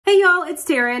Hey y'all, it's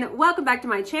Taren. Welcome back to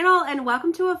my channel and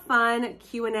welcome to a fun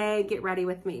Q&A. Get ready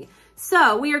with me.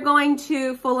 So we are going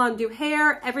to full on do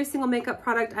hair. Every single makeup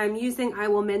product I'm using, I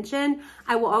will mention.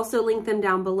 I will also link them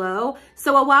down below.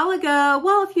 So a while ago,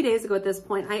 well, a few days ago at this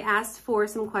point, I asked for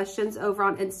some questions over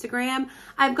on Instagram.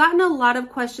 I've gotten a lot of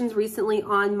questions recently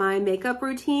on my makeup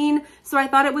routine. So I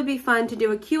thought it would be fun to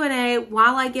do a Q&A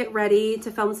while I get ready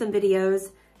to film some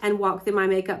videos and walk through my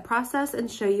makeup process and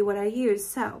show you what I use.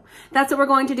 So that's what we're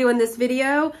going to do in this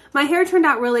video. My hair turned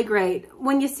out really great.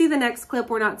 When you see the next clip,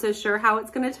 we're not so sure how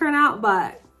it's gonna turn out,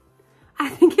 but I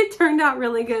think it turned out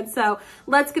really good. So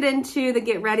let's get into the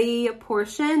get ready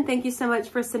portion. Thank you so much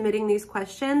for submitting these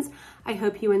questions. I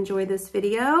hope you enjoy this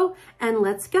video and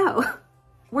let's go.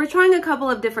 We're trying a couple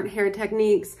of different hair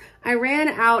techniques. I ran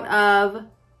out of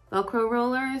Velcro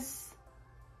rollers.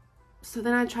 So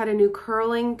then I tried a new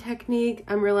curling technique.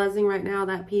 I'm realizing right now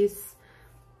that piece,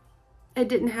 it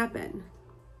didn't happen.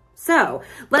 So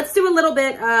let's do a little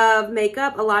bit of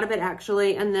makeup, a lot of it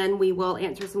actually, and then we will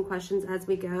answer some questions as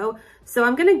we go. So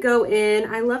I'm gonna go in,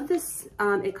 I love this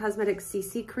It Cosmetics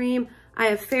CC cream. I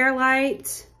have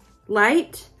Fairlight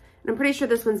Light, and I'm pretty sure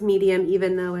this one's medium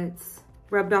even though it's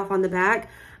rubbed off on the back.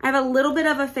 I have a little bit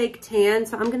of a fake tan,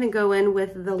 so I'm gonna go in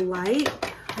with the light.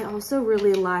 I also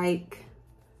really like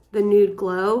the Nude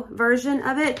Glow version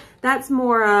of it. That's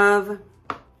more of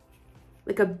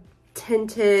like a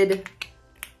tinted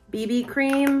BB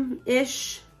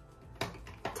cream-ish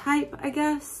type, I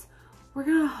guess. We're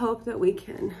gonna hope that we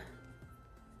can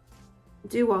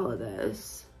do all of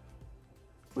this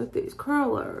with these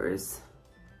curlers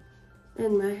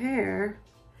in my hair.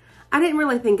 I didn't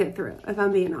really think it through, if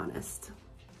I'm being honest.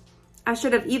 I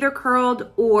should have either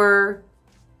curled or,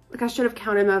 like I should have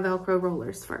counted my Velcro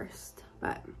rollers first,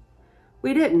 but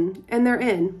we didn't, and they're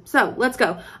in. So let's go.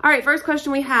 All right, first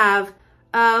question we have,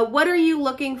 what are you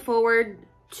looking forward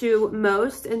to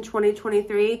most in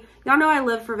 2023? Y'all know I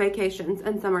live for vacations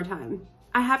and summertime.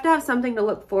 I have to have something to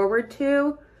look forward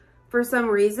to for some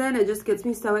reason. It just gets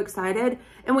me so excited.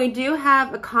 And we do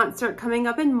have a concert coming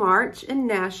up in March in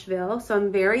Nashville, so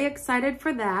I'm very excited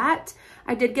for that.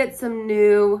 I did get some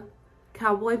new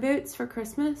cowboy boots for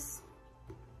Christmas.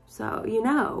 So, you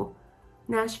know,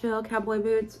 Nashville cowboy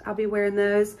boots, I'll be wearing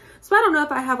those. So I don't know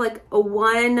if I have like a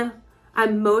one,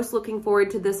 I'm most looking forward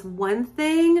to this one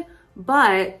thing,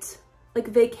 but like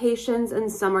vacations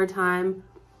and summertime,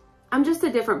 I'm just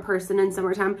a different person in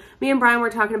summertime. Me and Brian were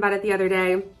talking about it the other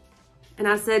day, and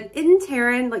I said, isn't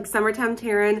Taren, like summertime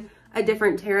Taren, a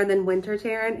different Taren than winter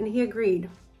Taren? And he agreed.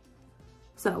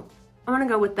 So I'm gonna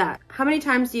go with that. How many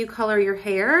times do you color your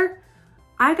hair?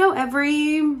 I go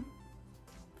every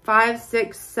 5,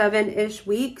 6, 7-ish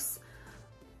weeks.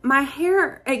 My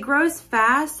hair, it grows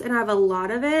fast and I have a lot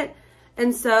of it.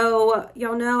 And so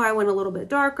y'all know I went a little bit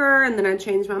darker and then I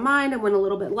changed my mind and went a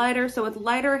little bit lighter. So with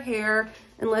lighter hair,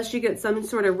 unless you get some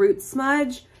sort of root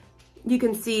smudge, you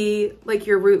can see like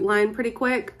your root line pretty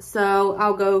quick. So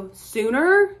I'll go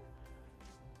sooner.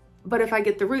 But if I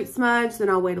get the root smudge,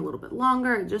 then I'll wait a little bit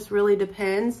longer. It just really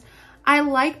depends. I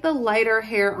like the lighter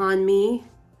hair on me.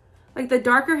 Like the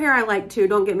darker hair I like too,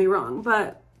 don't get me wrong,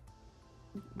 but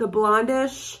the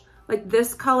blondish, like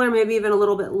this color, maybe even a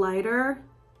little bit lighter,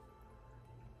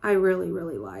 I really,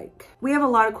 really like. We have a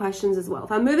lot of questions as well.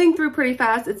 If I'm moving through pretty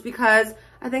fast, it's because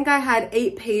I think I had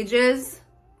 8 pages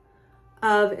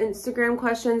of Instagram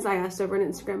questions. I asked over on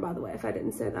Instagram, by the way, if I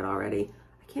didn't say that already.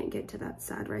 I can't get to that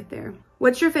side right there.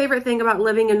 What's your favorite thing about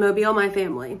living in Mobile? My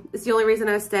family. It's the only reason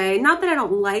I stay. Not that I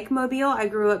don't like Mobile. I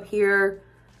grew up here,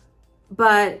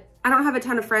 but I don't have a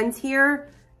ton of friends here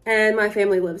and my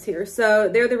family lives here. So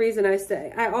they're the reason I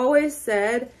stay. I always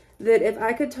said that if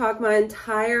I could talk my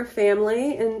entire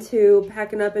family into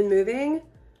packing up and moving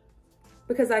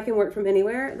because I can work from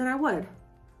anywhere, then I would.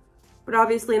 But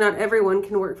obviously not everyone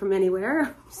can work from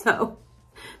anywhere. So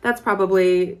that's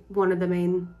probably one of the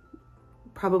main,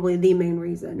 probably the main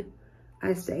reason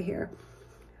I stay here.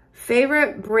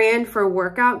 Favorite brand for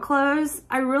workout clothes?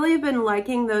 I really have been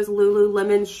liking those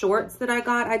Lululemon shorts that I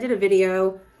got. I did a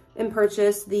video and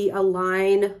purchased the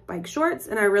Align bike shorts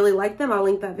and I really like them. I'll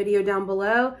link that video down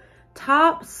below.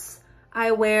 Tops, I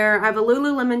have a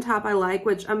Lululemon top I like,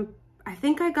 which I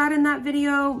think I got in that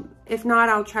video. If not,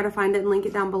 I'll try to find it and link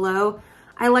it down below.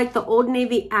 I like the Old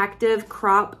Navy Active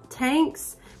crop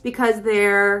tanks because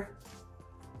they're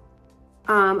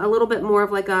a little bit more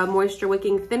of like a moisture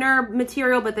wicking thinner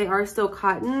material, but they are still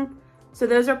cotton. So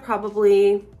those are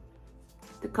probably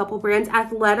the couple brands.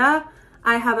 Athleta,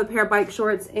 I have a pair of bike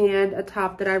shorts and a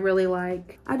top that I really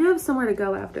like. I do have somewhere to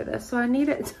go after this, so I need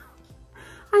it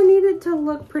to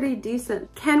look pretty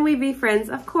decent. Can we be friends?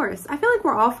 Of course. I feel like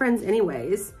we're all friends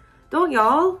anyways. Don't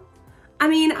y'all? I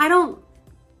mean, I don't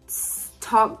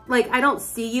talk, like I don't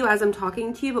see you as I'm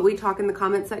talking to you, but we talk in the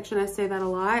comment section. I say that a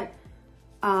lot.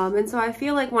 And so I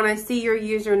feel like when I see your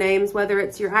usernames, whether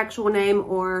it's your actual name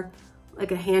or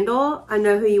like a handle, I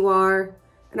know who you are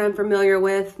and I'm familiar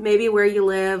with maybe where you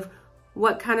live,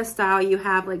 what kind of style you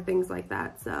have, like things like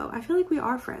that. So I feel like we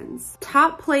are friends.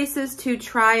 Top places to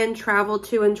try and travel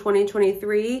to in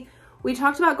 2023. We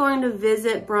talked about going to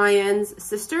visit Brian's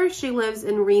sister. She lives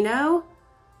in Reno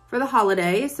for the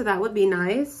holidays, so that would be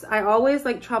nice. I always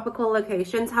like tropical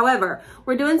locations. However,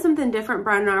 we're doing something different.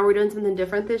 Brian and I, we're doing something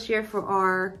different this year for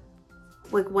our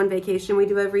like one vacation we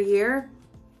do every year.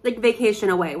 Like vacation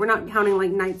away. We're not counting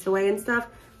like nights away and stuff.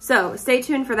 So stay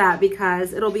tuned for that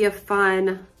because it'll be a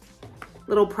fun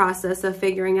little process of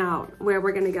figuring out where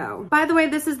we're gonna go. By the way,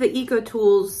 this is the Eco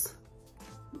Tools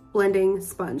blending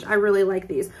sponge. I really like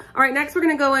these. All right, next we're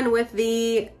gonna go in with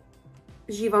the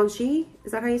Givenchy,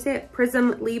 is that how you say it?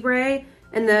 Prism Libre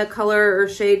in the color or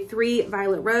shade 3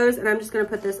 Violet Rose. And I'm just gonna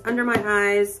put this under my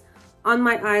eyes, on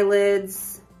my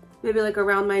eyelids, maybe like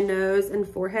around my nose and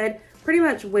forehead, pretty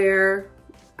much where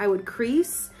I would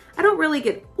crease. I don't really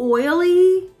get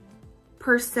oily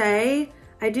per se.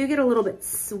 I do get a little bit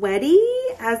sweaty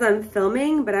as I'm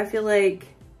filming, but I feel like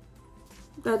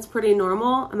that's pretty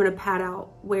normal. I'm gonna pat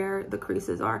out where the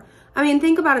creases are. I mean,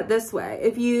 think about it this way.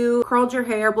 If you curled your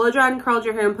hair, blow dried and curled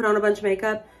your hair and put on a bunch of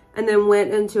makeup and then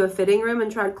went into a fitting room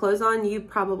and tried clothes on, you'd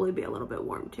probably be a little bit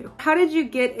warm too. How did you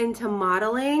get into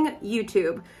modeling?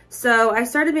 YouTube. So I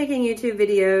started making YouTube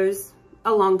videos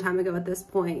a long time ago at this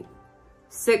point,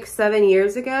 6, 7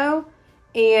 years ago.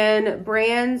 And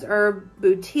brands or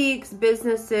boutiques,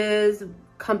 businesses,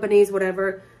 companies,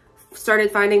 whatever,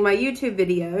 started finding my YouTube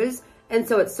videos. And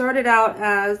so it started out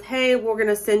as, hey, we're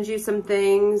gonna send you some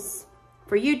things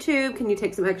for YouTube. Can you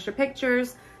take some extra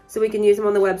pictures so we can use them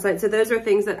on the website? So those are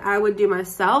things that I would do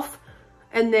myself.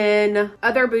 And then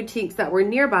other boutiques that were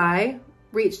nearby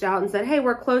reached out and said, hey,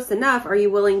 we're close enough. Are you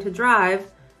willing to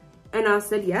drive? And I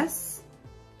said, yes.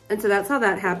 And so that's how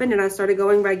that happened. And I started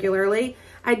going regularly.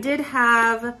 I did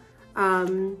have,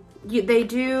 they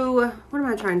do, what am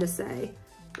I trying to say?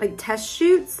 Like test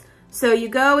shoots. So you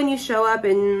go and you show up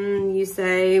and you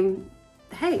say,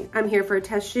 hey, I'm here for a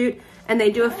test shoot. And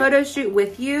they do a photo shoot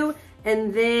with you.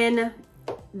 And then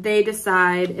they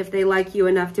decide if they like you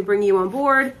enough to bring you on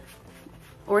board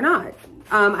or not.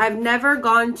 I've never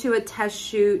gone to a test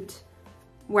shoot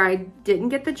where I didn't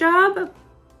get the job.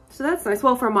 So that's nice.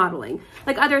 Well, for modeling.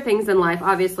 Like other things in life,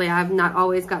 obviously, I've not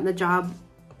always gotten the job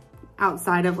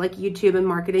outside of like YouTube and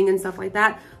marketing and stuff like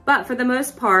that. But for the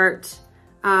most part,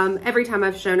 every time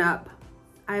I've shown up,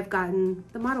 I've gotten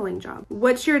the modeling job.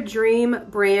 What's your dream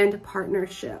brand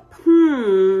partnership?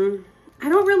 I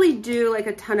don't really do like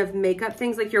a ton of makeup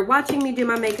things. Like you're watching me do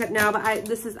my makeup now, but I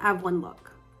have one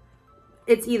look.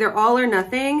 It's either all or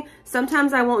nothing.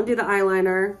 Sometimes I won't do the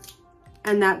eyeliner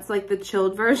and that's like the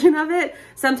chilled version of it.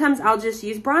 Sometimes I'll just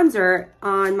use bronzer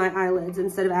on my eyelids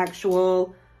instead of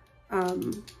actual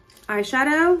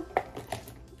eyeshadow.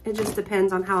 It just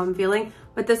depends on how I'm feeling.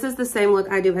 But this is the same look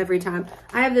I do every time.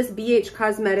 I have this BH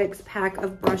Cosmetics pack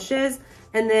of brushes.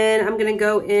 And then I'm gonna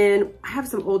go in, I have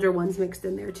some older ones mixed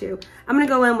in there too. I'm gonna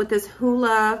go in with this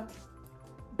Hoola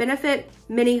Benefit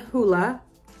Mini Hoola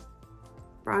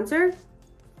bronzer.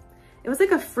 It was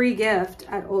like a free gift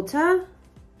at Ulta.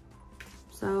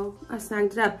 So I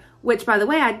snagged it up, which by the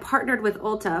way, I'd partnered with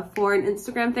Ulta for an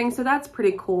Instagram thing. So that's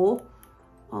pretty cool.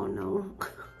 Oh no.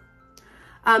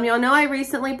 Y'all know I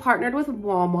recently partnered with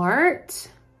Walmart.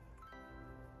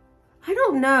 I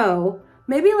don't know.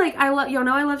 Maybe like y'all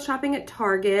know I love shopping at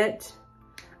Target.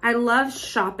 I love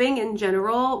shopping in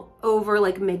general over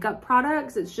like makeup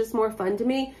products. It's just more fun to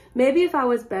me. Maybe if I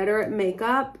was better at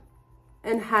makeup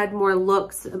and had more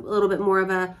looks, a little bit more of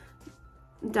a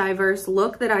diverse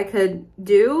look that I could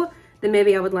do, then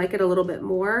maybe I would like it a little bit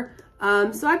more.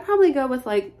 So I'd probably go with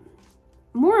like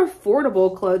more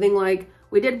affordable clothing. Like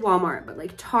we did Walmart, but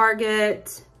like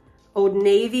Target, Old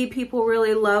Navy, people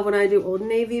really love when I do Old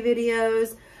Navy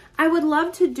videos. I would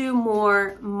love to do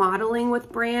more modeling with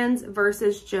brands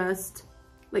versus just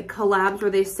like collabs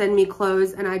where they send me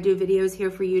clothes and I do videos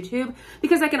here for YouTube,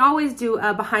 because I can always do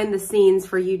behind the scenes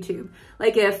for YouTube.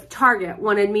 Like if Target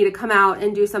wanted me to come out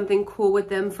and do something cool with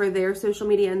them for their social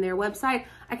media and their website,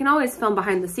 I can always film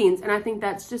behind the scenes. And I think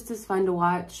that's just as fun to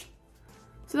watch.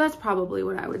 So that's probably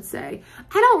what I would say.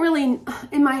 I don't really,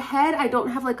 in my head, I don't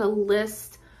have like a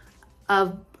list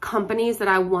of companies that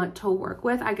I want to work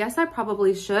with. I guess I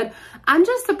probably should. I'm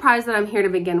just surprised that I'm here to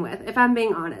begin with, if I'm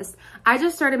being honest. I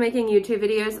just started making YouTube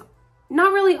videos,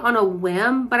 not really on a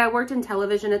whim, but I worked in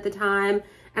television at the time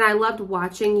And I loved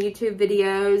watching YouTube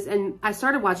videos, and I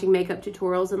started watching makeup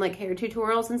tutorials and like hair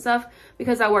tutorials and stuff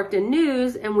because I worked in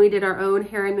news and we did our own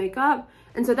hair and makeup.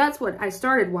 And so that's what I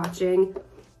started watching.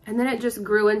 And then it just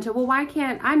grew into, well, why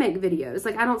can't I make videos?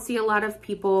 Like, I don't see a lot of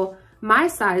people my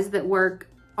size that work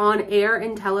on air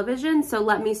and television, so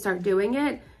let me start doing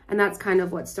it. And that's kind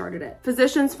of what started it.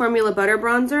 Physicians Formula Butter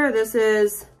Bronzer. This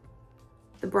is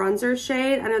the bronzer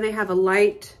shade. I know they have a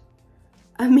light,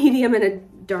 a medium, and a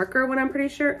darker one, I'm pretty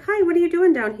sure. Hi, what are you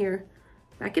doing down here?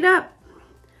 Back it up.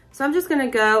 So I'm just gonna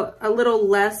go a little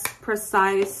less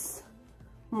precise,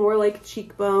 more like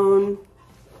cheekbone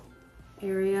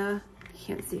area.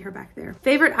 Can't see her back there.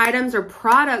 Favorite items or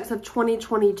products of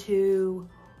 2022.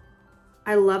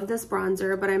 I love this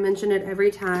bronzer, but I mention it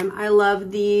every time. I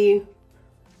love the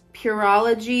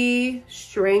Pureology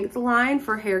Strength line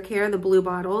for hair care, the blue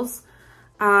bottles.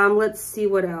 Let's see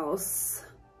what else.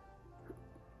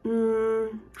 I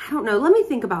don't know. Let me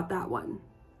think about that one.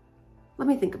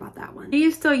 Do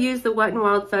you still use the Wet n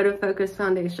Wild Photo Focus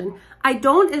foundation? I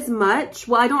don't as much.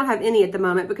 Well, I don't have any at the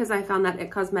moment because I found that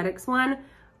It Cosmetics one.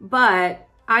 But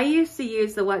I used to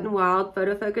use the Wet n Wild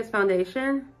Photo Focus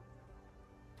foundation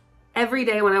every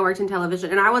day when I worked in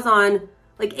television. And I was on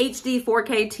like HD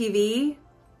 4K TV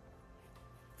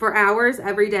for hours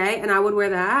every day. And I would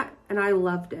wear that and I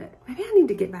loved it. Maybe I need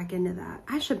to get back into that.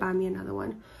 I should buy me another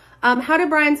one. How do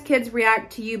Brian's kids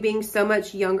react to you being so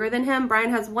much younger than him?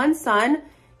 Brian has one son.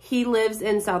 He lives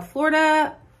in South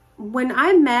Florida. When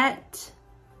I met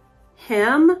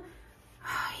him,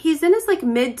 he's in his like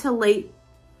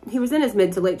he was in his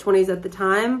mid to late 20s at the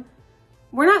time.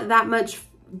 We're not that much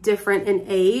different in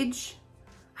age.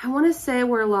 I want to say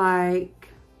we're like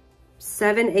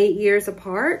 7-8 years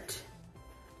apart.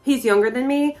 He's younger than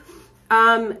me.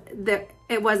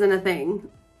 It wasn't a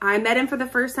thing. I met him for the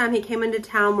first time. He came into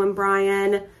town when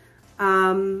Brian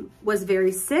was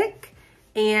very sick,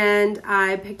 and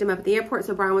I picked him up at the airport.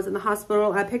 So Brian was in the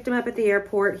hospital. I picked him up at the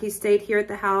airport. He stayed here at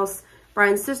the house.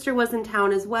 Brian's sister was in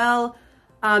town as well.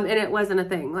 And it wasn't a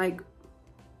thing. Like,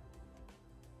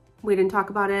 we didn't talk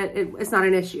about it. It's not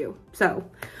an issue. So,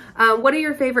 what are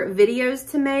your favorite videos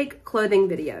to make? Clothing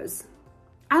videos.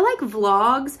 I like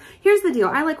vlogs. Here's the deal.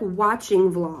 I like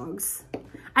watching vlogs.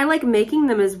 I like making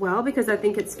them as well because I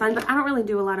think it's fun, but I don't really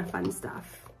do a lot of fun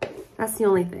stuff. That's the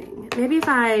only thing. Maybe if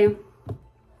I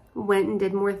went and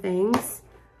did more things,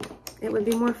 it would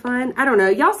be more fun. I don't know.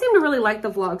 Y'all seem to really like the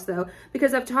vlogs though,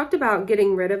 because I've talked about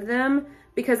getting rid of them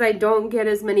because I don't get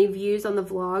as many views on the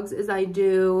vlogs as I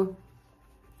do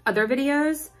other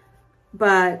videos.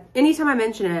 But anytime I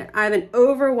mention it, I have an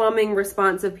overwhelming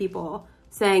response of people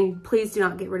saying, please do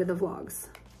not get rid of the vlogs.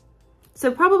 So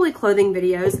probably clothing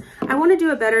videos. I want to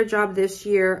do a better job this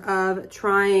year of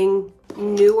trying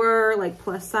newer like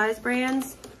plus size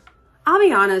brands. I'll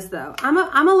be honest though, I'm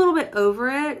a little bit over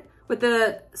it with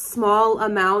the small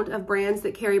amount of brands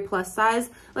that carry plus size.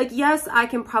 Like, yes, I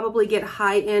can probably get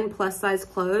high-end plus size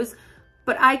clothes,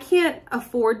 but I can't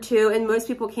afford to, and most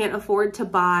people can't afford to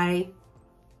buy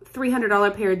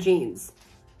 $300 pair of jeans.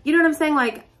 You know what I'm saying?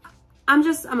 Like, I'm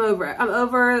over it. I'm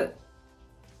over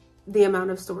the amount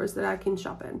of stores that I can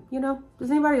shop in, you know?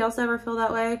 Does anybody else ever feel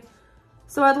that way?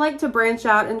 So I'd like to branch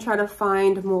out and try to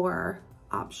find more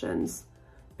options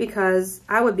because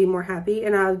I would be more happy,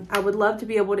 and I would love to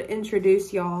be able to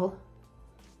introduce y'all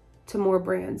to more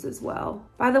brands as well.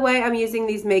 By the way, I'm using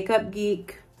these Makeup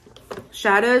Geek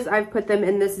shadows. I've put them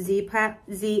in this Z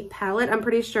palette. I'm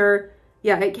pretty sure,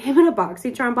 yeah, it came in a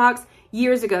BoxyCharm box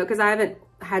years ago because I haven't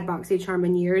had BoxyCharm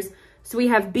in years. So we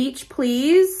have Beach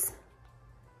Please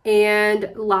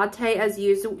and Latte as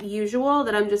usual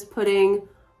that I'm just putting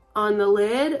on the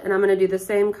lid, and I'm gonna do the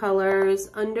same colors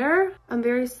under. I'm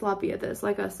very sloppy at this.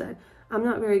 Like I said, I'm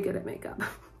not very good at makeup.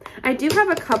 I do have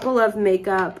a couple of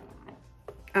makeup,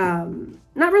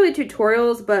 not really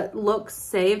tutorials, but looks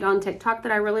saved on TikTok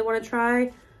that I really wanna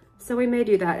try. So we may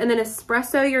do that. And then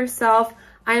Espresso Yourself,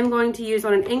 I am going to use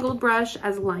on an angled brush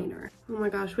as liner. Oh my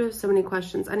gosh, we have so many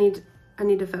questions. I need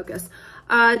to focus.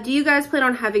 Do you guys plan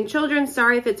on having children?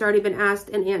 Sorry if it's already been asked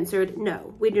and answered.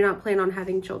 No, we do not plan on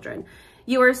having children.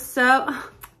 You are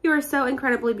so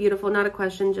incredibly beautiful. Not a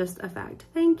question, just a fact.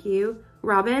 Thank you.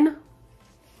 Robin.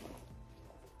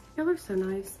 Y'all are so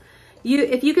nice.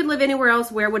 If you could live anywhere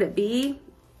else, where would it be?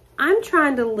 I'm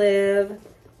trying to live,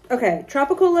 okay,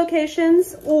 tropical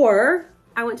locations, or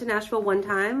I went to Nashville one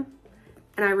time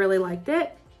and I really liked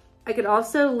it. I could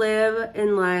also live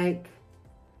in like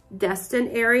Destin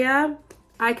area.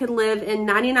 I could live in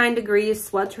 99 degrees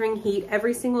sweltering heat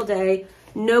every single day,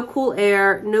 no cool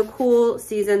air, no cool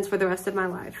seasons for the rest of my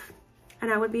life.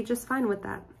 And I would be just fine with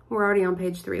that. We're already on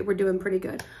page 3. We're doing pretty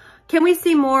good. Can we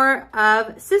see more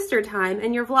of sister time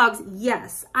in your vlogs?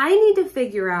 Yes, I need to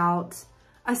figure out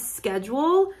a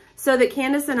schedule so that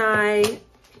Candace and I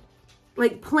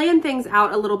like plan things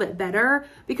out a little bit better,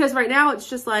 because right now it's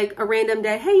just like a random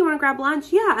day. Hey, you want to grab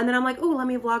lunch? Yeah. And then I'm like, oh, let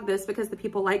me vlog this because the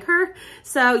people like her.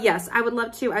 So yes, I would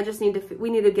love to. I just need to, we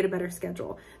need to get a better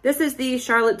schedule. This is the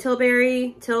Charlotte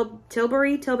Tilbury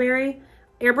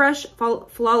Airbrush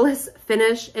Flawless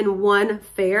Finish in One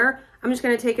Fair. I'm just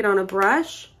going to take it on a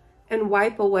brush and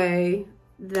wipe away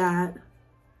that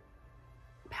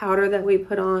powder that we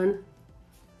put on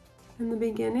in the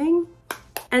beginning.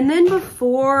 And then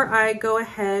before I go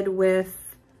ahead with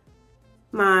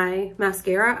my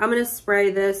mascara, I'm gonna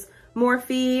spray this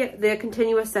Morphe, the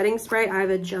continuous setting spray. I have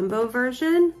a jumbo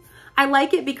version. I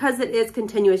like it because it is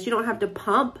continuous. You don't have to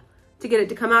pump to get it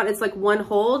to come out. It's like one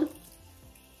hold.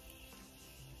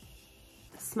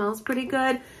 It smells pretty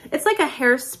good. It's like a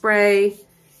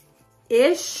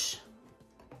hairspray-ish.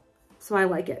 So I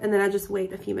like it. And then I just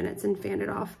wait a few minutes and fan it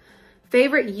off.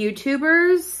 Favorite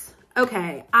YouTubers?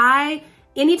 Okay,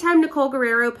 anytime Nicole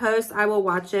Guerrero posts, I will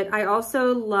watch it. I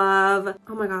also love,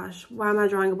 oh my gosh, why am I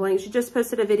drawing a blank? She just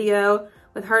posted a video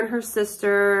with her and her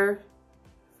sister,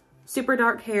 super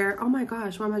dark hair. Oh my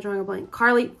gosh, why am I drawing a blank?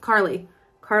 Carly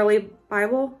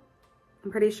Bible,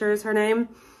 I'm pretty sure is her name.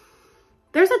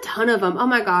 There's a ton of them. Oh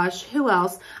my gosh, who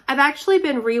else? I've actually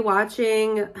been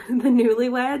rewatching the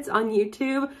Newlyweds on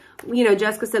YouTube. You know,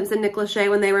 Jessica Simpson, Nick Lachey,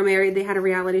 when they were married, they had a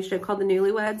reality show called The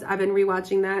Newlyweds. I've been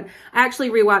rewatching that. I actually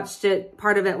rewatched it,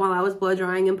 part of it, while I was blow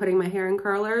drying and putting my hair in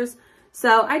curlers.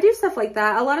 So I do stuff like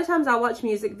that. A lot of times I'll watch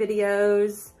music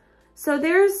videos. So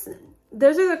those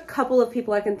are a couple of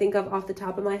people I can think of off the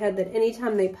top of my head that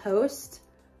anytime they post,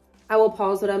 I will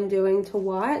pause what I'm doing to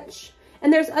watch.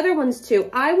 And there's other ones too.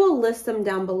 I will list them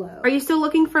down below. Are you still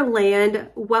looking for land?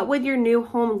 What would your new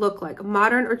home look like?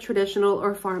 Modern or traditional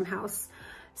or farmhouse?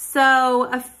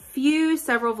 So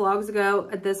several vlogs ago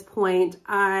at this point,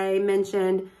 I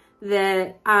mentioned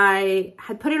that I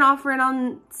had put an offer in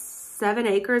on 7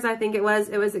 acres, I think it was.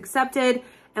 It was accepted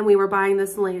and we were buying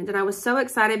this land. And I was so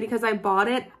excited because I bought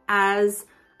it as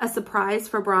a surprise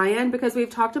for Brian, because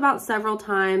we've talked about several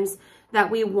times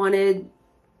that we wanted,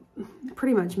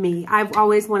 pretty much me, I've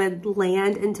always wanted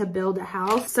land and to build a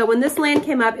house. So when this land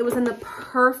came up, it was in the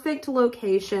perfect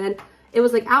location. It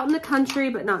was like out in the country,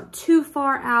 but not too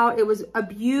far out. It was a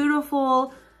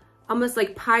beautiful, almost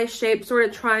like pie-shaped, sort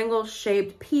of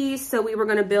triangle-shaped piece. So we were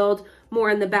going to build more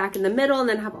in the back and the middle and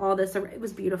then have all this. It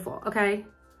was beautiful, okay?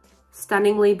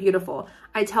 Stunningly beautiful.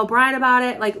 I tell Brian about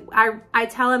it. Like, I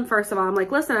tell him, first of all, I'm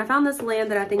like, listen, I found this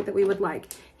land that I think that we would like.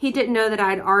 He didn't know that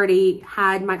I'd already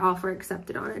had my offer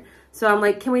accepted on it. So I'm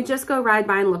like, can we just go ride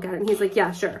by and look at it? And he's like,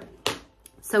 yeah, sure.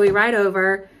 So we ride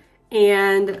over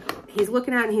and he's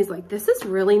looking at it and he's like, this is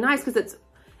really nice, because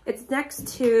it's next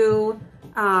to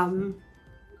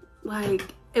like,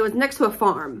 it was next to a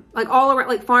farm, like all around,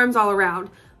 like farms all around,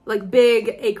 like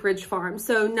big acreage farms.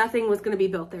 So nothing was going to be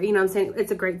built there. You know what I'm saying?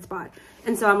 It's a great spot.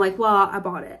 And so I'm like, well, I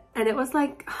bought it. And it was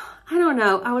like, I don't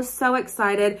know. I was so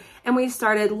excited. And we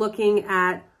started looking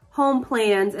at home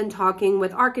plans and talking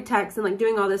with architects and like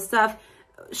doing all this stuff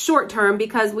short term,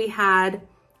 because we had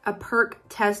a perk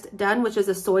test done, which is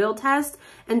a soil test.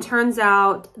 And turns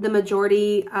out the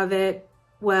majority of it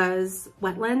was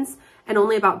wetlands and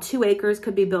only about 2 acres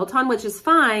could be built on, which is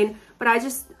fine. But I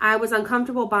was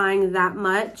uncomfortable buying that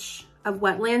much of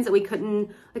wetlands that we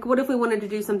couldn't, like, what if we wanted to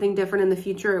do something different in the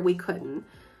future? We couldn't.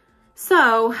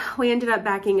 So we ended up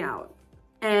backing out.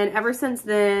 And ever since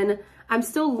then, I'm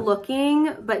still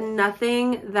looking, but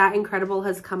nothing that incredible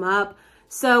has come up.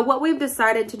 So what we've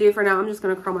decided to do for now, I'm just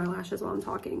going to curl my lashes while I'm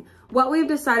talking. What we've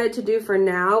decided to do for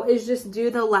now is just do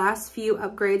the last few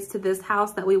upgrades to this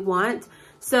house that we want.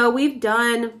 So we've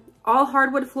done all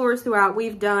hardwood floors throughout.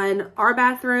 We've done our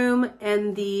bathroom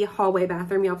and the hallway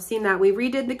bathroom. Y'all have seen that. We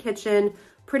redid the kitchen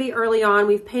pretty early on.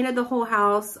 We've painted the whole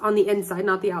house on the inside,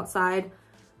 not the outside.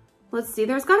 Let's see,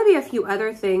 there's got to be a few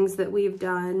other things that we've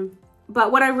done.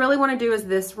 But what I really want to do is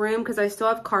this room, because I still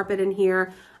have carpet in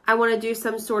here. I want to do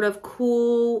some sort of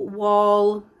cool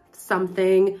wall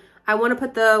something. I want to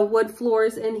put the wood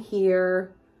floors in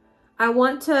here. I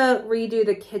want to redo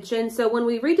the kitchen. So when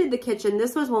we redid the kitchen,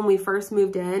 this was when we first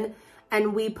moved in,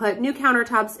 and we put new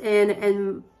countertops in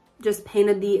and just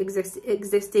painted the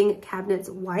existing cabinets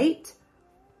white,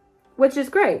 which is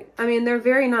great. I mean, they're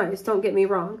very nice, don't get me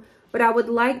wrong. But I would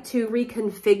like to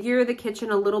reconfigure the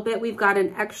kitchen a little bit. We've got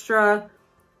an extra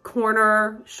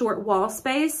corner short wall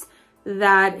space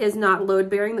that is not load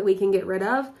bearing that we can get rid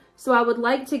of. So I would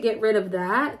like to get rid of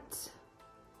that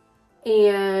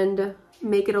and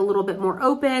make it a little bit more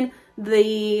open.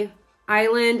 The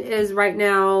island is right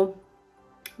now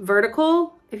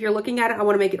vertical. If you're looking at it, I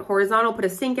want to make it horizontal, put a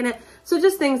sink in it. So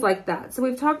just things like that. So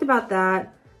we've talked about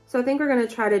that. So I think we're going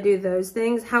to try to do those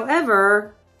things.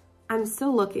 However, I'm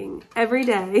still looking every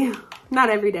day, not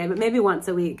every day, but maybe once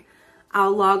a week.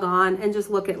 I'll log on and just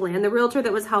look at land. The realtor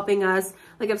that was helping us,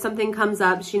 like if something comes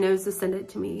up, she knows to send it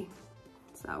to me.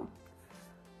 So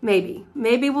maybe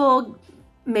we'll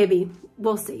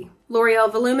see.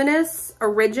 L'Oreal Voluminous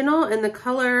Original in the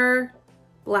color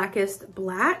Blackest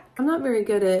Black. I'm not very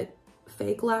good at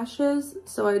fake lashes,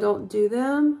 so I don't do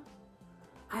them.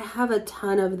 I have a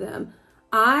ton of them.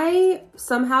 I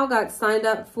somehow got signed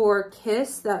up for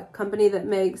Kiss, that company that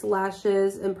makes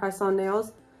lashes and press-on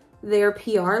nails, their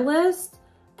PR list,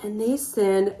 and they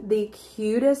send the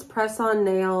cutest press-on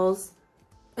nails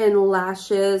and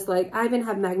lashes. Like, I even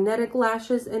have magnetic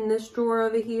lashes in this drawer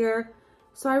over here.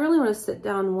 So I really want to sit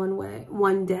down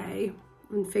one day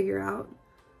and figure out,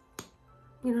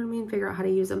 you know what I mean? Figure out how to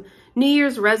use them. New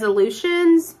Year's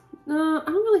resolutions. No, I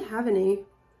don't really have any.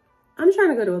 I'm trying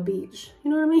to go to a beach. You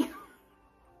know what I mean?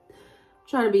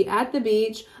 Trying to be at the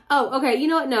beach. Oh, okay. You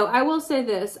know what? No, I will say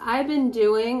this. I've been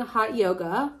doing hot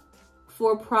yoga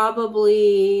for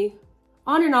probably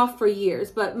on and off for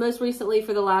years, but most recently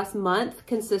for the last month,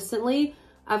 consistently,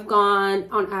 I've gone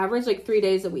on average like 3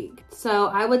 days a week. So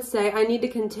I would say I need to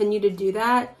continue to do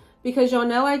that because y'all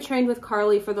know I trained with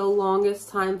Carly for the longest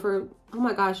time for, oh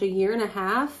my gosh, 1.5 years.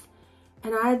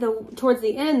 And I had towards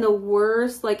the end, the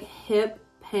worst like hip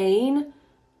pain.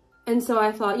 And so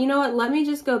I thought, you know what, let me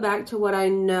just go back to what I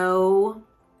know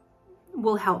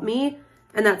will help me.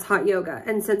 And that's hot yoga.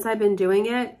 And since I've been doing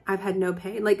it, I've had no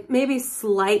pain. Like maybe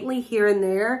slightly here and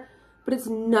there, but it's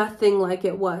nothing like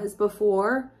it was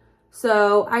before.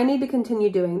 So I need to continue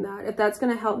doing that. If that's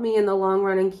going to help me in the long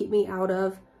run and keep me out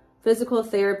of physical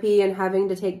therapy and having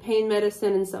to take pain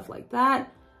medicine and stuff like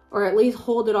that, or at least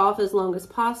hold it off as long as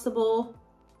possible.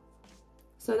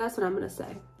 So that's what I'm going to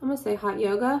say. I'm going to say hot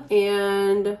yoga,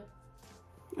 and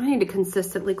I need to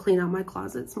consistently clean out my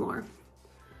closets more.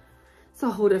 It's a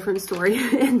whole different story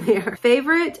in there.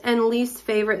 Favorite and least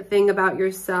favorite thing about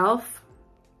yourself.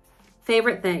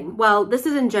 Favorite thing. Well, this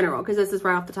is in general because this is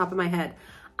right off the top of my head.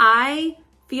 I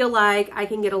feel like I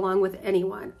can get along with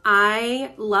anyone.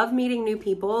 I love meeting new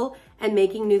people and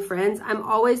making new friends. I'm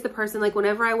always the person, like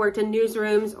whenever I worked in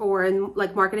newsrooms or in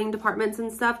like marketing departments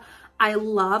and stuff, I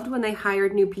loved when they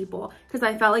hired new people because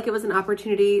I felt like it was an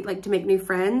opportunity like to make new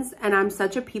friends, and I'm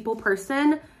such a people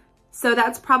person. So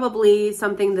that's probably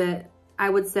something that I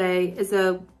would say is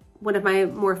one of my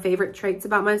more favorite traits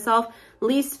about myself.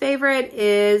 Least favorite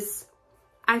is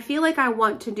I feel like I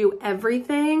want to do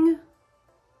everything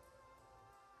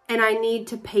and I need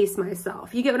to pace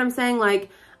myself. You get what I'm saying? Like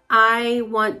I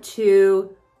want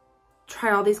to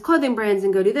try all these clothing brands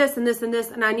and go do this and this and this,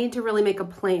 and I need to really make a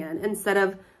plan instead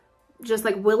of just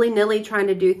like willy-nilly trying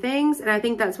to do things. And I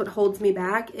think that's what holds me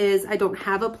back is I don't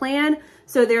have a plan.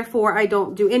 So therefore I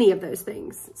don't do any of those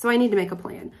things. So I need to make a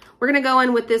plan. We're going to go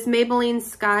in with this Maybelline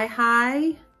Sky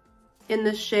High in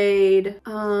the shade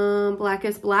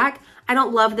Blackest Black. I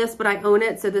don't love this, but I own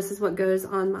it. So this is what goes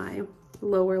on my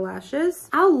lower lashes.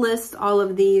 I'll list all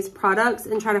of these products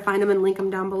and try to find them and link them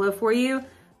down below for you,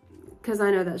 because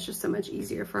I know that's just so much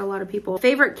easier for a lot of people.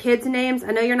 Favorite kids names.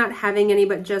 I know you're not having any,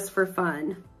 but just for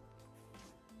fun.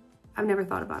 I've never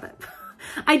thought about it.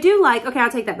 I do like, okay,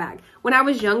 I'll take that back. When I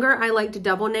was younger, I liked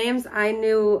double names. I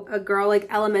knew a girl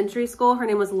like elementary school. Her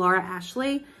name was Laura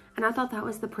Ashley. And I thought that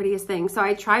was the prettiest thing. So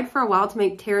I tried for a while to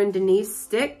make Taren Denise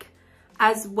stick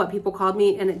as what people called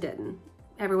me, and it didn't.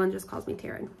 Everyone just calls me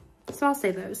Taren. So I'll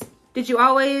say those. Did you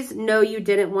always know you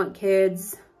didn't want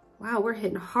kids? Wow, we're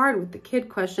hitting hard with the kid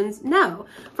questions. No.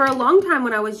 For a long time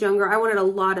when I was younger, I wanted a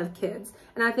lot of kids.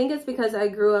 And I think it's because I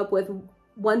grew up with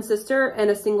one sister and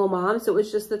a single mom. So it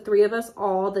was just the three of us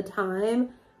all the time.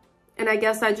 And I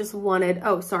guess I just wanted,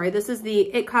 oh, sorry. This is the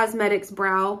It Cosmetics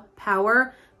Brow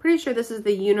Power. Pretty sure this is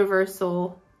the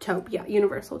Universal Taupe. Yeah,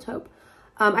 Universal Taupe.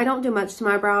 I don't do much to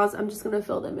my brows. I'm just going to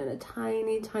fill them in a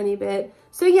tiny, tiny bit.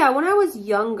 So yeah, when I was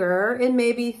younger and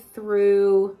maybe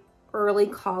through early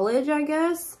college, I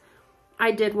guess,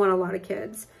 I did want a lot of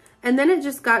kids. And then it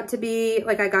just got to be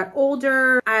like I got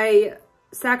older. I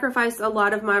sacrificed a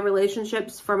lot of my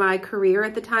relationships for my career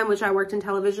at the time, which I worked in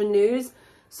television news.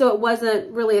 So it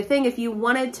wasn't really a thing. If you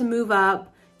wanted to move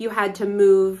up, you had to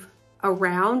move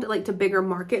around like to bigger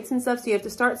markets and stuff. So you have to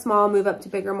start small, move up to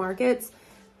bigger markets.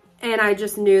 And I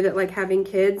just knew that like having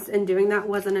kids and doing that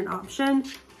wasn't an option.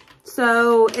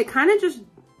 So it kind of just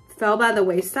fell by the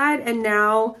wayside. And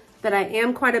now that I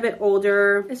am quite a bit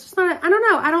older, it's just not, I don't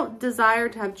know. I don't desire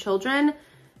to have children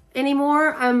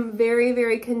anymore. I'm very,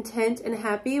 very content and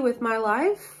happy with my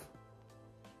life.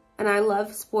 and I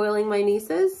love spoiling my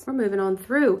nieces. We're moving on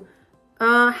through.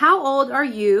 How old are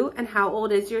you and how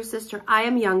old is your sister? I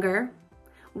am younger,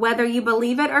 whether you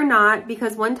believe it or not,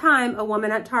 because one time a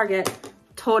woman at Target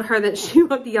told her that she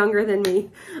looked younger than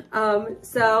me.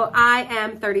 So I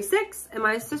am 36 and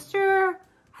my sister,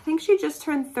 I think she just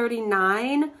turned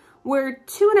 39. We're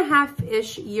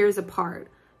 2.5-ish years apart.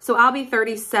 So I'll be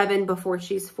 37 before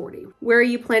she's 40. Where are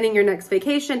you planning your next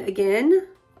vacation? Again,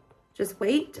 just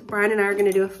wait. Brian and I are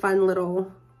gonna do a fun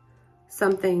little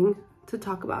something to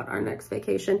talk about our next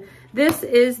vacation. This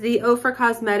is the Ofra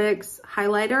Cosmetics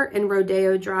highlighter in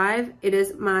Rodeo Drive. It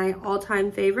is my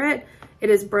all-time favorite. It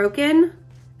is broken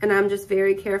and I'm just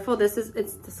very careful.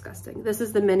 It's disgusting. This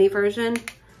is the mini version.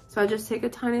 So I just take a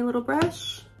tiny little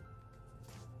brush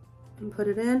and put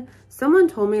it in. Someone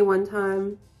told me one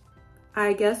time,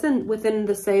 I guess within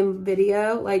the same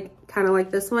video, like kind of like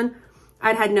this one,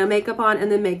 I'd had no makeup on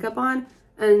and then makeup on.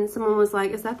 And someone was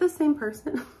like, is that the same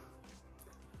person?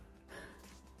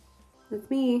 It's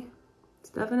me. It's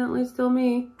definitely still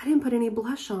me. I didn't put any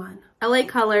blush on. LA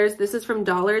Colors, this is from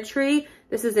Dollar Tree.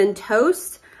 This is in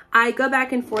Toast. I go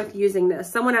back and forth using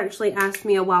this. Someone actually asked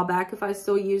me a while back if I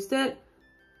still used it,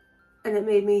 and it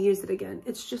made me use it again.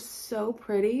 It's just so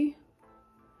pretty.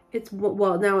 It's,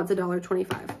 well, now it's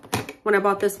 $1.25. When I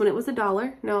bought this one, it was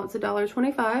 $1. Now it's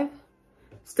 $1.25.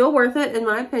 Still worth it, in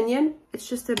my opinion. It's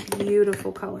just a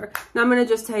beautiful color. Now I'm gonna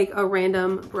just take a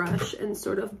random brush and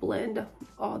sort of blend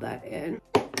all that in.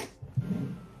 I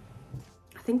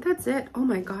think that's it. Oh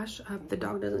my gosh, I hope the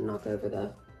dog doesn't knock over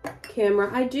the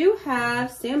camera. I do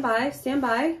have, stand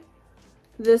by,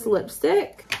 this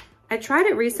lipstick. I tried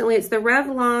it recently. It's the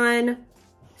Revlon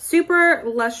Super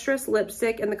Lustrous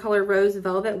Lipstick in the color Rose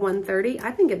Velvet 130.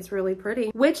 I think it's really pretty.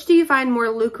 Which do you find more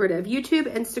lucrative,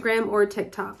 YouTube, Instagram, or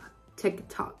TikTok?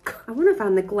 TikTok. I want to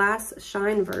find the glass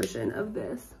shine version of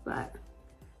this, but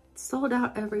it's sold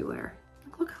out everywhere.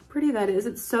 Look how pretty that is.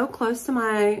 It's so close to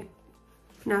my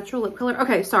natural lip color.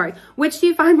 Okay, sorry. Which do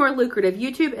you find more lucrative,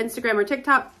 YouTube, Instagram, or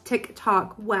TikTok?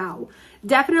 TikTok. Wow.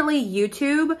 Definitely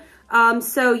YouTube.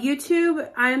 So YouTube,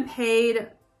 I'm paid.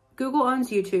 Google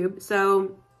owns YouTube.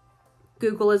 So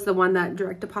Google is the one that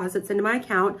direct deposits into my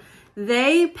account.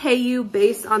 They pay you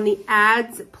based on the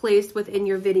ads placed within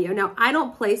your video. Now, I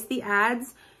don't place the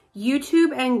ads.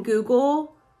 YouTube and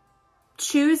Google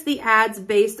choose the ads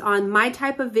based on my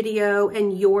type of video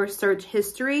and your search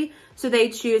history. So they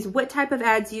choose what type of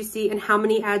ads you see and how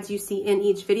many ads you see in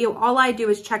each video. All I do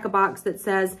is check a box that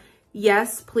says,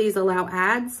 yes, please allow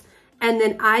ads. And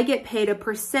then I get paid a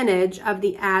percentage of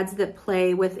the ads that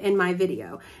play within my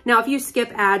video. Now, if you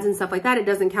skip ads and stuff like that, it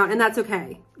doesn't count, and that's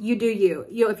okay. You do you.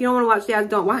 If you don't want to watch the ads,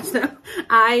 don't watch them.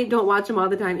 I don't watch them all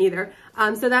the time either.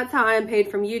 So that's how I'm paid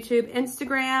from YouTube.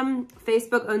 Instagram,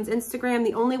 Facebook owns Instagram.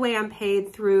 The only way I'm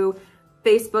paid through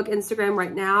Facebook, Instagram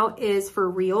right now is for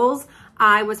Reels.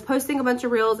 I was posting a bunch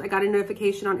of Reels. I got a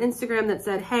notification on Instagram that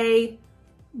said, hey,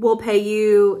 we'll pay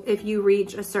you if you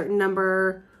reach a certain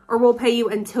number, or we'll pay you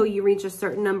until you reach a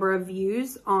certain number of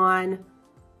views on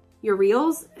your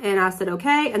Reels. And I said,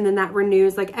 okay. And then that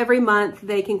renews, like every month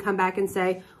they can come back and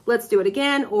say, let's do it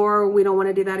again, or we don't want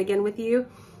to do that again with you.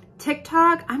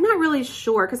 TikTok, I'm not really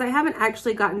sure because I haven't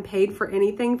actually gotten paid for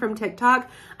anything from TikTok.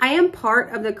 I am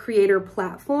part of the creator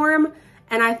platform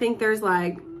and I think there's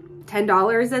like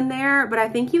 $10 in there, but I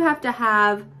think you have to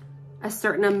have a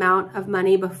certain amount of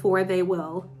money before they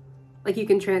will, like you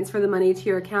can transfer the money to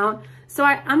your account. So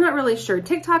I'm not really sure.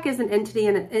 TikTok is an entity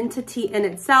in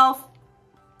itself.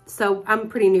 So I'm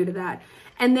pretty new to that.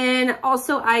 And then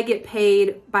also I get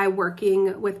paid by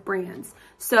working with brands.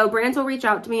 So brands will reach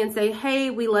out to me and say, hey,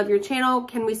 we love your channel.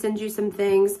 Can we send you some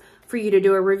things for you to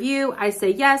do a review? I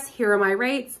say, yes, here are my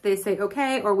rates. They say,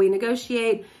 okay, or we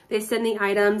negotiate. They send the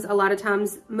items. A lot of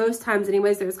times, most times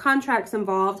anyways, there's contracts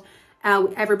involved.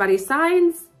 Everybody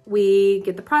signs. We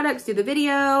get the products, do the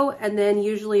video, and then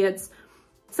usually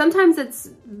sometimes it's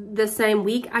the same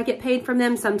week I get paid from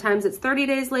them. Sometimes it's 30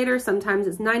 days later. Sometimes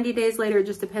it's 90 days later. It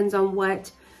just depends on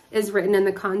what is written in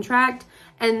the contract.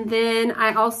 And then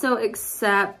I also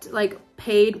accept like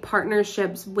paid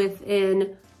partnerships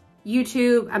within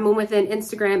YouTube. I mean, within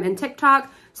Instagram and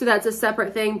TikTok. So that's a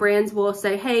separate thing. Brands will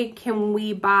say, hey, can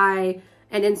we buy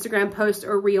an Instagram post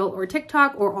or Reel or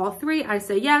TikTok or all three? I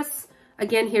say yes.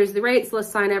 Again, here's the rates. Let's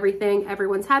sign everything.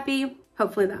 Everyone's happy.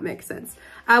 Hopefully that makes sense.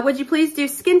 Would you please do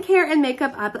skincare and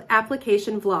makeup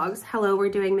application vlogs? Hello, we're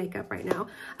doing makeup right now.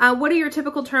 What are your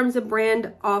typical terms of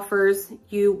brand offers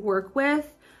you work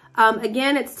with?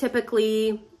 Again, it's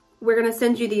typically, we're gonna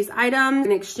send you these items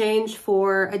in exchange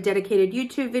for a dedicated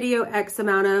YouTube video, X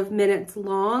amount of minutes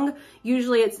long.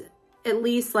 Usually it's at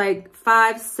least like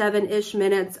 5, 7-ish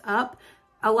minutes up.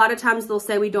 A lot of times they'll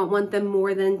say we don't want them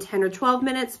more than 10 or 12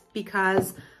 minutes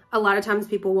because a lot of times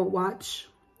people won't watch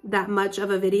that much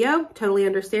of a video. Totally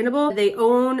understandable. They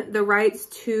own the rights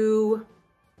to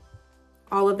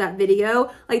all of that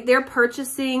video. Like, they're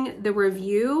purchasing the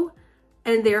review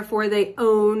and therefore they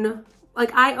own,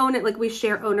 like, I own it, like we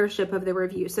share ownership of the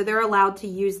review. So they're allowed to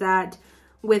use that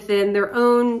within their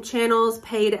own channels,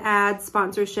 paid ads,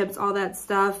 sponsorships, all that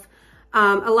stuff.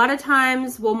 A lot of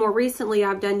times, well, more recently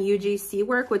I've done UGC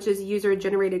work, which is user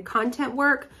generated content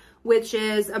work, which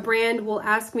is a brand will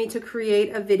ask me to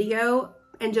create a video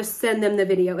and just send them the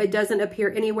video. It doesn't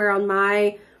appear anywhere on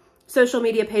my social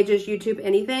media pages, YouTube,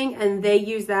 anything, and they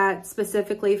use that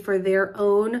specifically for their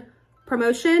own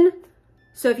promotion.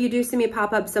 So if you do see me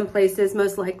pop up some places,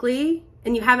 most likely,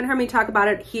 and you haven't heard me talk about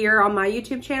it here on my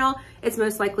YouTube channel, it's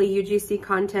most likely UGC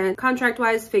content.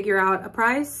 Contract-wise, figure out a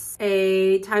price,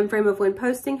 a time frame of when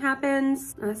posting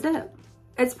happens. That's it.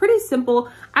 It's pretty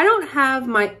simple. I don't have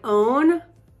my own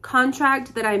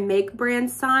contract that I make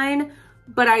brands sign,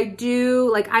 but I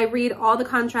do, like, I read all the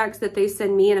contracts that they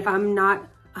send me, and if I'm not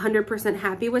 100%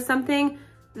 happy with something,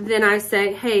 then I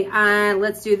say, hey,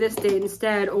 let's do this date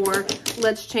instead, or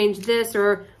let's change this,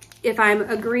 or if I'm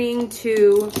agreeing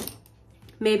to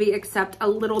maybe accept a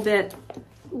little bit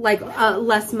like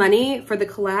less money for the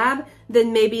collab,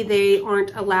 then maybe they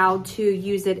aren't allowed to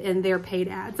use it in their paid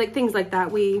ads. Like, things like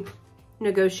that we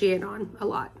negotiate on a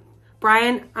lot.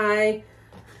 Brian,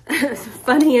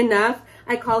 funny enough,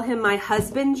 I call him my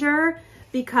husbander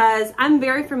because I'm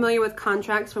very familiar with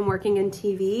contracts from working in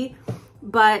TV,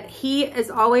 but he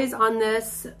is always on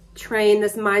this train,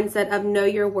 this mindset of know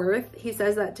your worth. He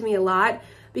says that to me a lot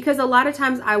because a lot of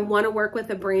times I want to work with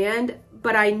a brand,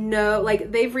 but I know,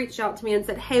 like, they've reached out to me and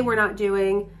said, hey, we're not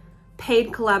doing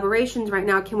paid collaborations right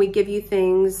now. Can we give you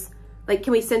things, like,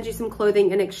 can we send you some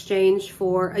clothing in exchange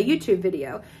for a YouTube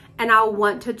video? And I'll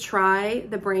want to try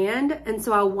the brand. And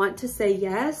so I'll want to say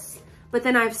yes. But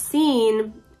then I've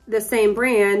seen the same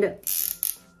brand.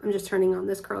 I'm just turning on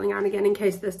this curling iron again in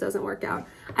case this doesn't work out.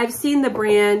 I've seen the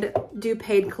brand do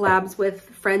paid collabs with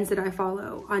friends that I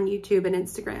follow on YouTube and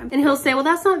Instagram. And he'll say, well,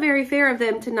 that's not very fair of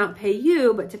them to not pay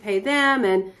you, but to pay them.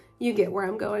 And you get where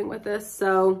I'm going with this.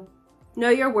 So know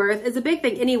your worth is a big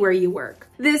thing anywhere you work.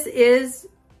 This is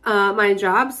my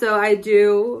job. So I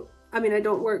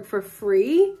don't work for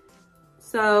free.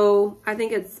 So I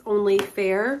think it's only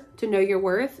fair to know your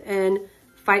worth and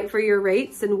fight for your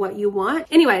rates and what you want.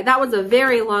 Anyway, that was a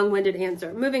very long-winded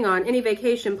answer. Moving on, any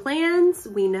vacation plans?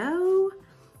 We know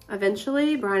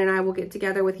eventually Brian and I will get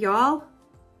together with y'all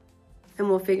and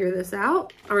we'll figure this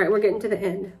out. All right, we're getting to the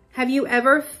end. Have you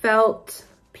ever felt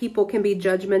people can be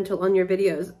judgmental on your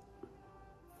videos?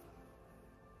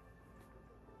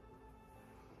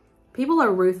 People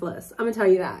are ruthless, I'm gonna tell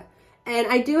you that. And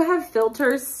I do have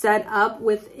filters set up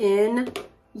within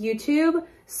YouTube.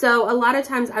 So a lot of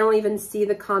times I don't even see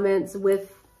the comments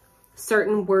with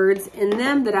certain words in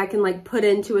them that I can like put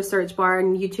into a search bar,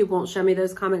 and YouTube won't show me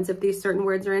those comments if these certain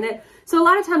words are in it. So a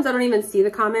lot of times I don't even see the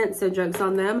comments, so joke's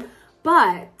on them.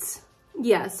 But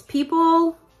yes,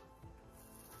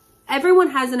 everyone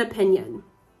has an opinion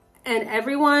and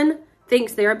everyone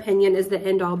thinks their opinion is the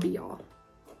end all be all.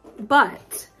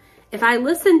 But if I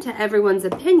listened to everyone's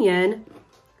opinion,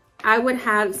 I would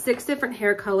have 6 different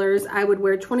hair colors. I would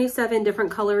wear 27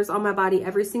 different colors on my body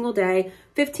every single day,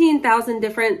 15,000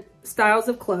 different styles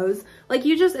of clothes. Like,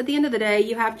 you just, at the end of the day,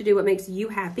 you have to do what makes you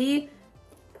happy,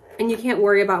 and you can't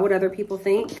worry about what other people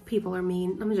think. People are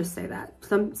mean. Let me just say that.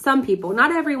 Some people,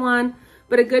 not everyone,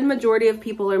 but a good majority of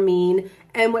people are mean.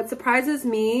 And what surprises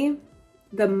me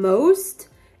the most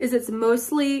is it's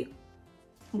mostly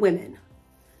women.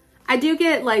 I do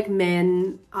get like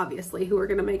men, obviously, who are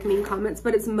gonna make mean comments,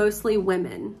 but it's mostly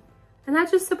women. And that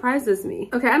just surprises me.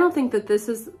 Okay, I don't think that this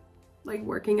is like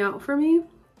working out for me.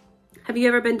 Have you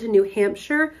ever been to New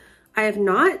Hampshire? I have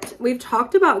not. We've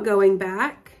talked about going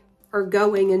back, or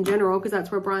going in general, because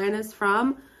that's where Brian is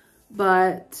from,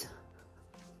 but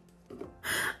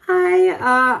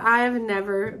I've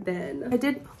never been. I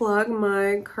did plug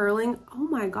my curling. Oh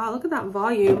my God, look at that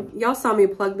volume. Y'all saw me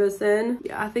plug this in.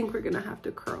 Yeah, I think we're gonna have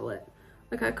to curl it.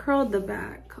 Like, I curled the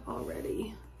back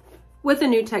already with a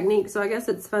new technique. So I guess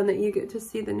it's fun that you get to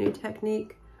see the new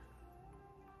technique.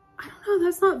 I don't know,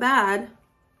 that's not bad.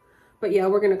 But yeah,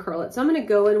 we're gonna curl it. So I'm gonna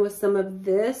go in with some of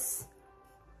this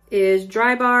is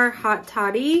Dry Bar Hot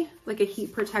Toddy, like a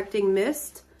heat protecting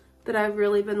mist that I've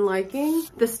really been liking.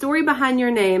 The story behind your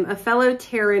name, a fellow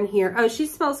Taren here. Oh, she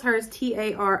spells hers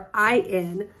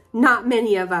T-A-R-I-N. Not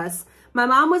many of us. My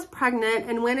mom was pregnant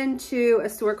and went into a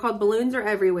store called Balloons Are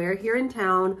Everywhere here in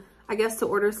town, I guess to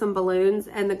order some balloons.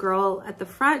 And the girl at the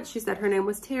front, she said her name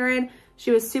was Taren. She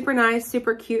was super nice,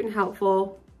 super cute and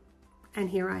helpful. And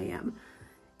here I am.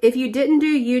 If you didn't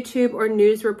do YouTube or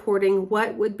news reporting,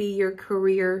 what would be your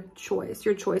career choice,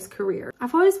 your choice career?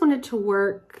 I've always wanted to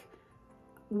work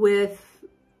with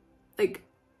like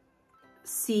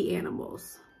sea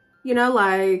animals. You know,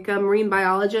 like a marine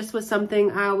biologist was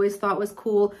something I always thought was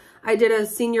cool. I did a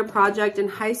senior project in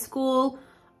high school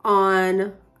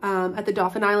on at the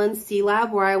Dauphin Island Sea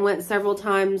Lab, where I went several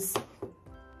times,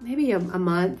 maybe a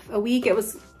month, a week.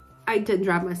 I didn't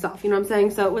drive myself, you know what I'm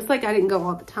saying? So it was like I didn't go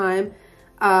all the time.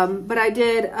 But I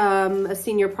did a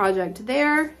senior project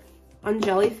there on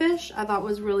jellyfish. I thought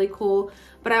was really cool.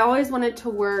 But I always wanted to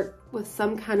work with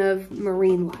some kind of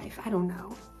marine life. I don't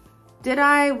know. Did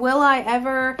I? Will I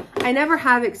ever? I never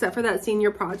have, except for that senior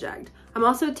project. I'm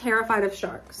also terrified of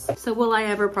sharks. So will I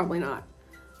ever? Probably not.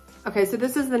 Okay, so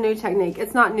this is the new technique.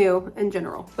 It's not new in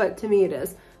general, but to me it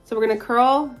is. So we're gonna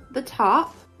curl the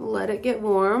top, let it get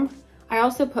warm. I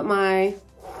also put it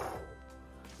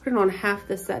on half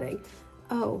the setting.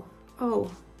 Oh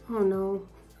no.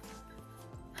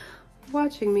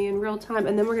 Watching me in real time.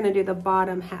 And then we're gonna do the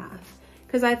bottom half.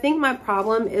 Because I think my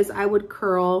problem is I would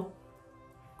curl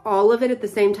all of it at the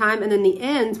same time, and then the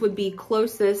ends would be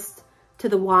closest to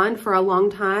the wand for a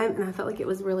long time, and I felt like it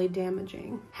was really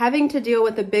damaging. Having to deal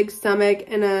with a big stomach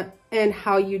and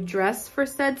how you dress for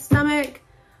said stomach,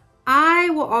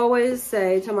 I will always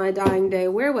say to my dying day,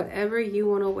 wear whatever you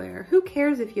want to wear. Who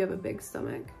cares if you have a big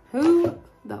stomach? Who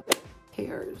the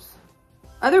cares?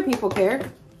 Other people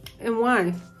care. And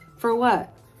why? For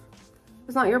what?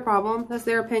 It's not your problem. That's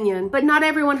their opinion. But not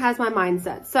everyone has my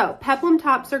mindset. So peplum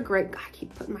tops are great. God, I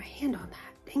keep putting my hand on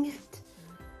that. Dang it.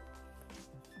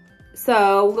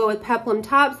 So we'll go with peplum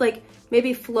tops, like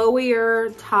maybe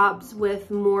flowier tops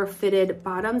with more fitted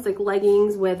bottoms, like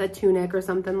leggings with a tunic or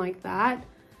something like that.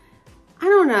 I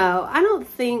don't know. I don't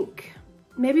think,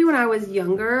 maybe when I was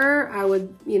younger, I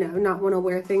would, you know, not want to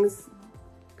wear things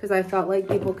because I felt like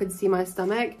people could see my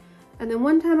stomach. And then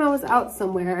one time I was out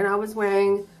somewhere and I was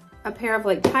wearing a pair of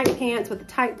like tight pants with a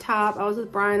tight top. I was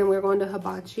with Brian and we were going to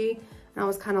Hibachi. And I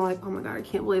was kind of like, oh my God, I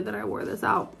can't believe that I wore this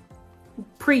out.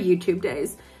 Pre-YouTube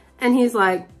days. And he's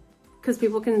like, because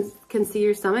people can see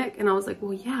your stomach. And I was like,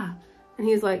 well, yeah. And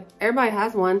he's like, everybody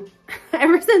has one.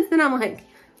 Ever since then, I'm like,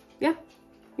 yeah,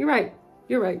 you're right.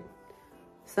 You're right.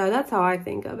 So that's how I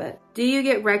think of it. Do you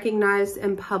get recognized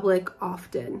in public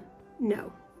often?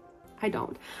 No, I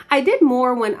don't. I did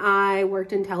more when I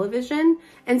worked in television.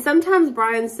 And sometimes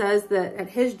Brian says that at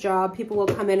his job, people will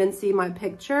come in and see my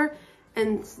picture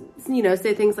and, you know,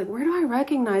 say things like, where do I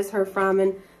recognize her from?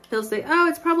 And they'll say, oh,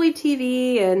 it's probably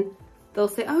TV. And they'll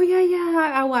say, oh,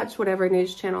 yeah, I watched whatever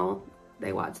news channel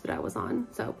they watched that I was on.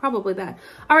 So probably that.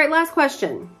 All right, last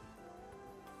question.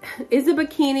 Is a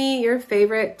bikini your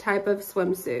favorite type of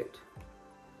swimsuit?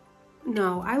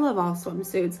 No, I love all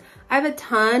swimsuits. I have a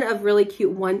ton of really cute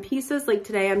one pieces. Like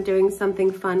today I'm doing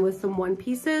something fun with some one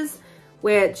pieces,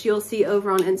 which you'll see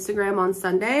over on Instagram on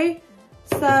Sunday.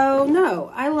 So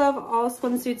no, I love all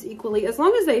swimsuits equally. As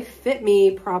long as they fit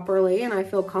me properly and I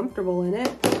feel comfortable in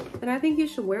it, then I think you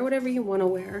should wear whatever you want to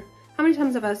wear. How many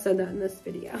times have I said that in this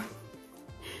video?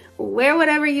 Wear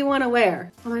whatever you want to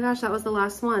wear. Oh my gosh, that was the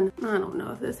last one. I don't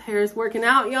know if this hair is working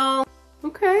out, y'all.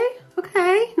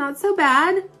 Okay, not so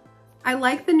bad. I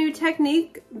like the new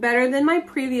technique better than my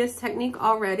previous technique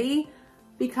already,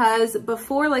 because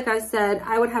before, like I said,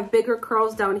 I would have bigger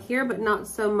curls down here, but not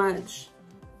so much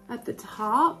at the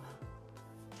top.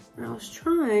 And I was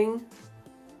trying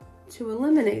to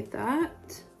eliminate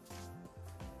that.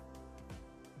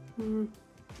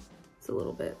 It's a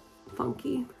little bit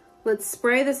funky. Let's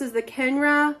spray. This is the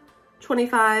Kenra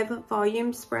 25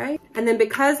 volume spray. And then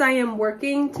because I am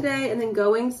working today and then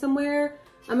going somewhere,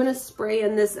 I'm gonna spray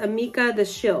in this Amika, the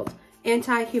Shield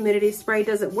anti-humidity spray.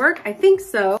 Does it work? I think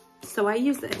so. So I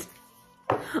use it.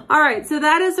 All right, so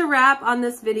that is a wrap on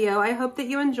this video. I hope that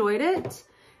you enjoyed it.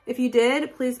 If you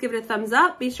did, please give it a thumbs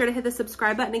up. Be sure to hit the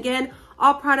subscribe button. Again,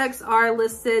 all products are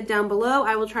listed down below.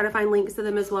 I will try to find links to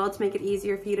them as well to make it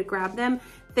easier for you to grab them.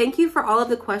 Thank you for all of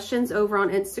the questions over on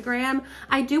Instagram.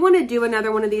 I do want to do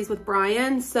another one of these with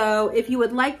Brian. So if you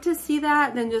would like to see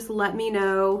that, then just let me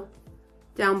know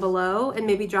down below and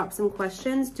maybe drop some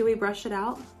questions. Do we brush it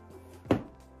out?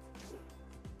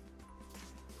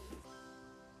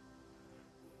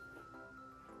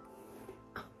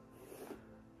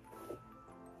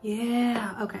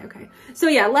 Yeah, okay. So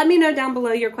yeah, let me know down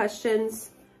below your questions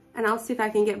and I'll see if I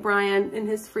can get Brian in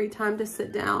his free time to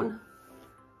sit down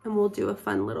and we'll do a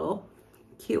fun little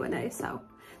Q&A. So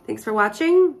thanks for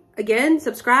watching. Again,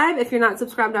 subscribe if you're not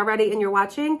subscribed already and you're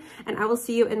watching, and I will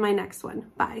see you in my next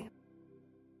one. Bye.